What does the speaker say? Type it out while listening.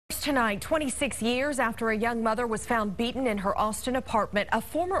First tonight, 26 years after a young mother was found beaten in her Austin apartment, a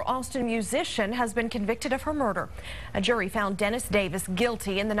former Austin musician has been convicted of her murder. A jury found Dennis Davis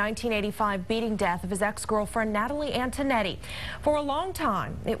guilty in the 1985 beating death of his ex-girlfriend Natalie Antonetti. For a long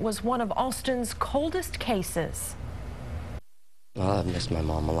time, it was one of Austin's coldest cases. Well, I've missed my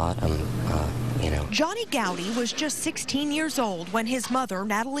mom a lot. Johnny Gowdy was just 16 years old when his mother,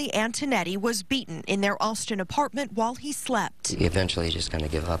 Natalie Antonetti, was beaten in their Austin apartment while he slept. Eventually just going to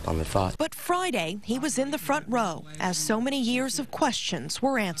give up on the thought. But Friday, he was in the front row as so many years of questions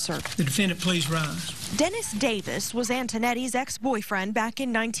were answered. The defendant, please rise. Dennis Davis was Antonetti's ex-boyfriend back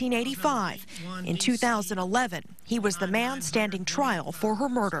in 1985. In 2011, he was the man standing trial for her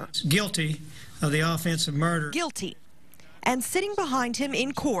murder. Guilty of the offense of murder. Guilty. And sitting behind him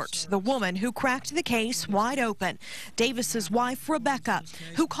in court, the woman who cracked the case wide open, Davis's wife, Rebecca,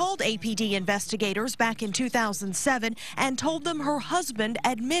 who called APD investigators back in 2007 and told them her husband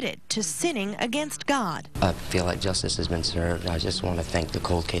admitted to sinning against God. I feel like justice has been served. I just want to thank the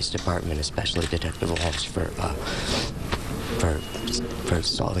cold case department, especially Detective Walsh, for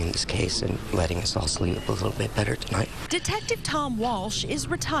solving this case and letting us all sleep a little bit better tonight. Detective Tom Walsh is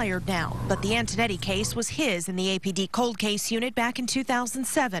retired now, but the Antonetti case was his in the APD cold case unit back in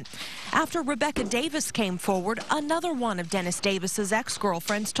 2007. After Rebecca Davis came forward, another one of Dennis Davis's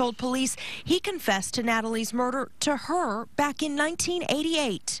ex-girlfriends told police he confessed to Natalie's murder to her back in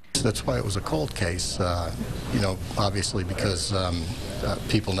 1988. That's why it was a cold case, obviously because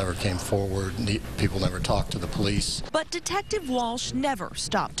people never came forward, people never talked to the police. But Detective Walsh never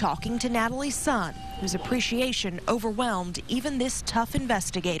stopped talking to Natalie's son, whose appreciation overwhelmed even this tough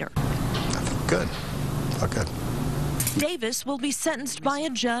investigator. I felt good. I felt good. Davis will be sentenced by a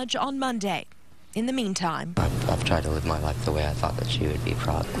judge on Monday. In the meantime, I've tried to live my life the way I thought that she would be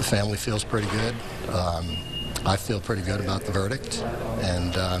proud. The family feels pretty good. I feel pretty good about the verdict,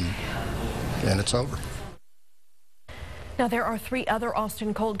 and it's over. Now, there are 3 other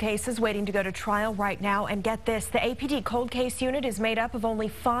Austin cold cases waiting to go to trial right now. And get this, the APD cold case unit is made up of only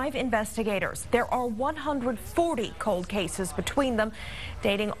 5 investigators. There are 140 cold cases between them,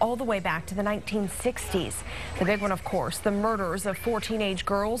 dating all the way back to the 1960s. The big one, of course, the murders of 4 teenage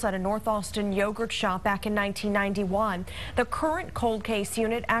girls at a North Austin yogurt shop back in 1991. The current cold case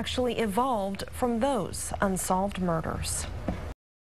unit actually evolved from those unsolved murders.